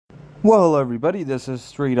Well, everybody, this is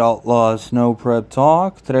Street Outlaws No Prep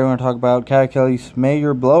Talk. Today we're going to talk about Kelley's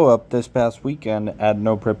major blow-up this past weekend at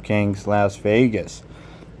No Prep Kings Las Vegas.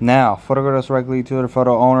 Now, before I go directly to the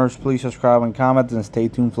photo owners, please subscribe and comment and stay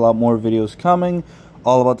tuned for a lot more videos coming,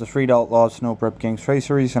 all about the Street Outlaws No Prep Kings race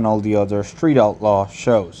series and all the other Street Outlaw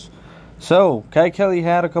shows. So, Kelley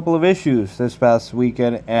had a couple of issues this past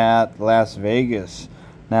weekend at Las Vegas.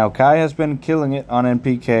 Now, Kai has been killing it on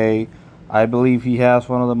NPK. I believe he has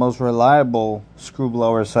one of the most reliable screw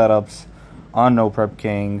blower setups on No Prep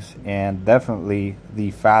Kings and definitely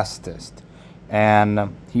the fastest.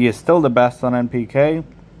 And he is still the best on NPK.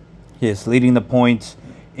 He is leading the points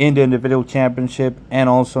in the individual championship and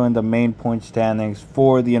also in the main point standings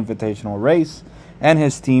for the invitational race. And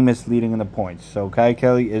his team is leading in the points. So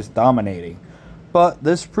Kelley is dominating. But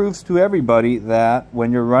this proves to everybody that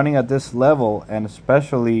when you're running at this level, and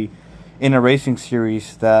especially in a racing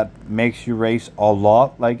series that makes you race a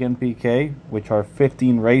lot like NPK, which are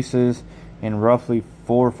 15 races in roughly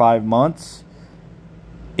 4 or 5 months,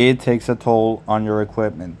 it takes a toll on your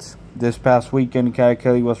equipment. This past weekend,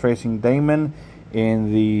 Kelley was racing Damon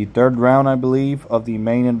in the 3rd round, I believe, of the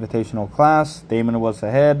main invitational class. Damon was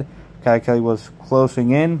ahead. Kelley was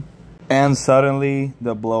closing in, and suddenly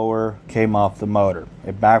the blower came off the motor.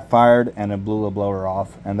 It backfired and it blew the blower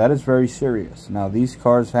off, and that is very serious. Now, these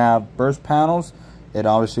cars have burst panels. It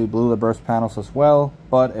obviously blew the burst panels as well,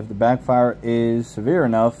 but if the backfire is severe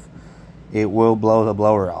enough, it will blow the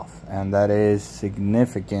blower off, and that is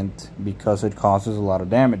significant because it causes a lot of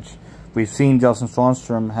damage. We've seen Justin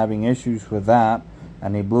Swanstrom having issues with that,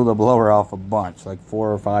 and he blew the blower off a bunch, like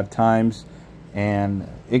 4 or 5 times, and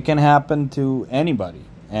it can happen to anybody.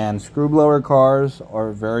 And screw blower cars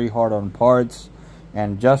are very hard on parts.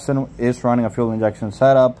 And Justin is running a fuel injection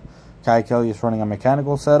setup. Kelley is running a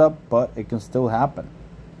mechanical setup, but it can still happen.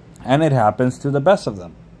 And it happens to the best of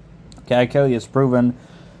them. Kelley is proven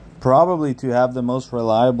probably to have the most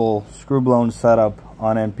reliable screw blown setup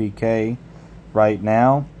on NPK right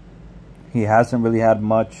now. He hasn't really had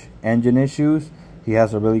much engine issues. He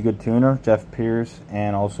has a really good tuner, Jeff Pierce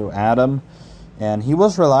and also Adam. And he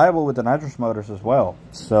was reliable with the nitrous motors as well.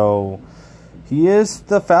 So he is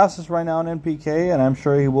the fastest right now in NPK, and I'm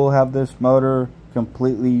sure he will have this motor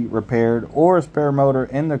completely repaired or a spare motor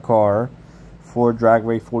in the car for Drag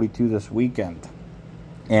Race 42 this weekend.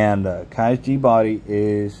 And Kai's G-Body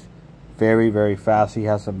is very, very fast. He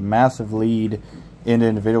has a massive lead in the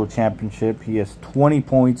individual championship. He is 20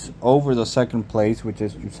 points over the 2nd place, which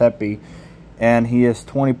is Giuseppe, and he is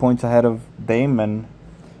 20 points ahead of Damon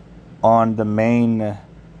on the main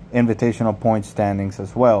invitational point standings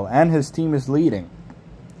as well, and his team is leading.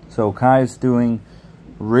 So Kai is doing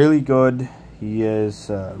really good. He is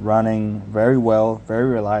running very well, very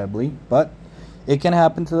reliably, but it can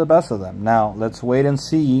happen to the best of them. Now let's wait and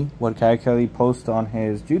see what Kelley posts on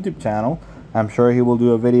his YouTube channel. I'm sure he will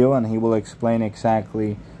do a video and he will explain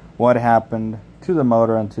exactly what happened to the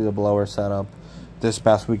motor and to the blower setup this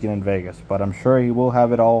past weekend in Vegas, but I'm sure he will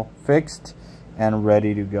have it all fixed and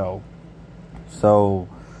ready to go. So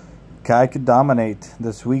Kai could dominate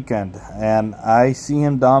this weekend, and I see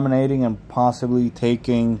him dominating and possibly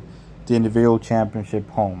taking the individual championship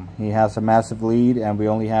home. He has a massive lead, and we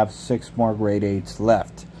only have 6 more grade 8s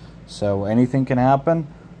left. So anything can happen,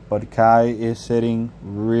 but Kai is sitting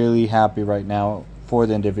really happy right now for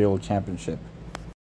the individual championship.